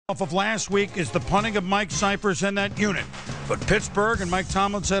Off of last week is the punting of Mike Cyphers and that unit. But Pittsburgh and Mike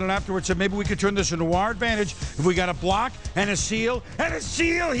Tomlin said it afterwards, said maybe we could turn this into our advantage if we got a block and a seal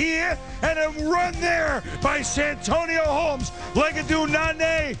here and a run there by Santonio Holmes. Legadoo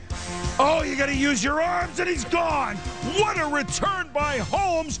Nane. Oh, you got to use your arms and he's gone. What a return by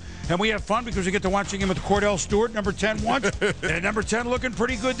Holmes. And we have fun because we get to watching him with Cordell Stewart, number 10 once, and number 10 looking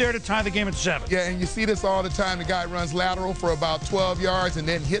pretty good there to tie the game at 7. Yeah, and you see this all the time. The guy runs lateral for about 12 yards and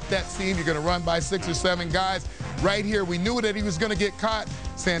then hit that seam. You're going to run by 6 or 7 guys. Right here, we knew that he was going to get caught.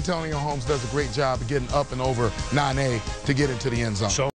 Santonio Holmes does a great job of getting up and over Nane to get into the end zone.